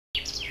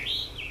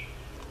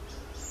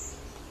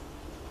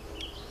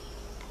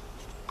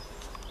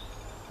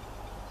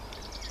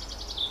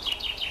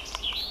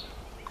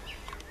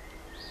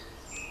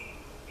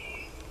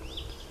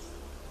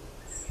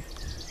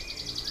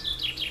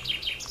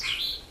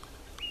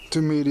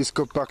To me, these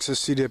Copaxa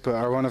cydippe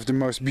are one of the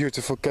most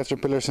beautiful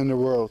caterpillars in the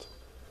world.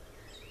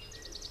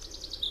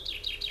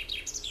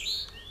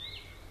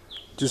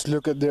 Just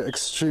look at their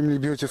extremely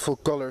beautiful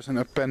colors and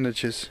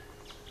appendages.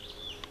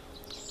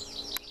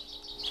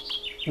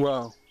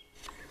 Wow.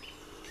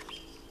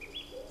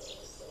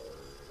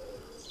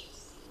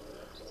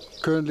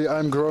 Currently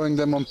I'm growing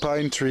them on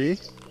pine tree,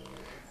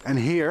 and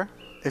here,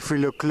 if we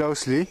look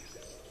closely,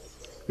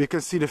 we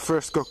can see the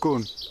first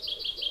cocoon.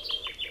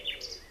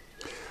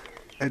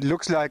 It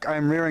looks like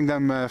I'm rearing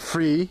them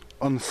free,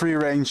 on free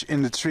range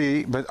in the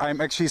tree, but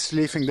I'm actually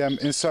sleeving them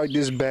inside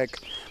this bag,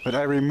 but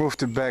I removed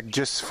the bag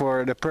just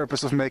for the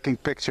purpose of making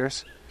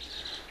pictures.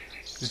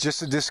 It's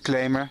just a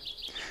disclaimer.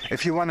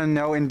 If you want to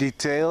know in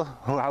detail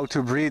how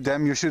to breed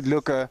them, you should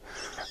look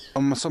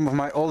on some of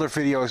my older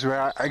videos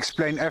where I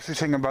explain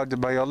everything about the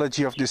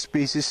biology of this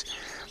species.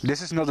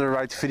 This is not the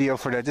right video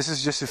for that. This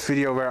is just a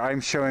video where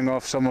I'm showing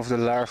off some of the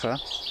larvae,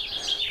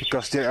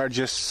 because they are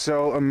just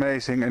so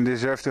amazing and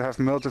deserve to have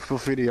multiple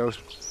videos.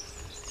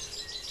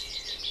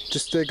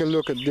 Just take a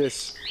look at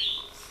this.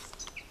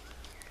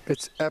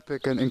 It's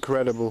epic and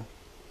incredible.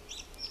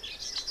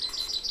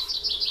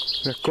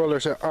 Their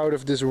colors are out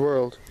of this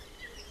world.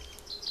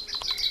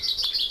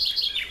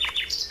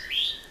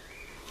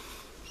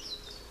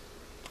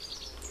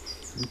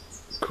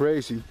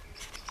 Crazy.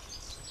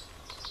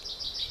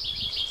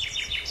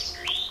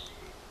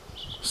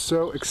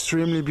 So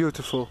extremely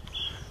beautiful.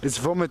 It's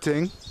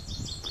vomiting.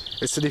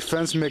 It's a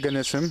defense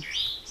mechanism.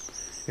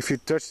 If you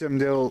touch them,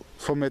 they'll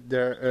vomit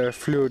their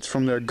fluids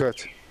from their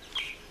gut.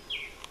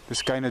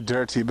 It's kind of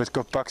dirty, but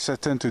Copaxa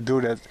tend to do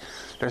that.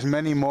 There's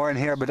many more in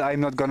here, but I'm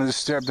not gonna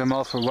disturb them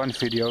all for one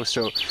video.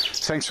 So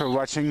thanks for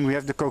watching. We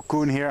have the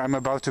cocoon here. I'm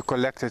about to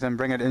collect it and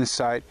bring it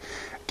inside.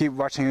 Keep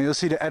watching and you'll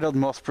see the adult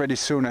moth pretty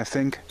soon, I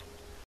think.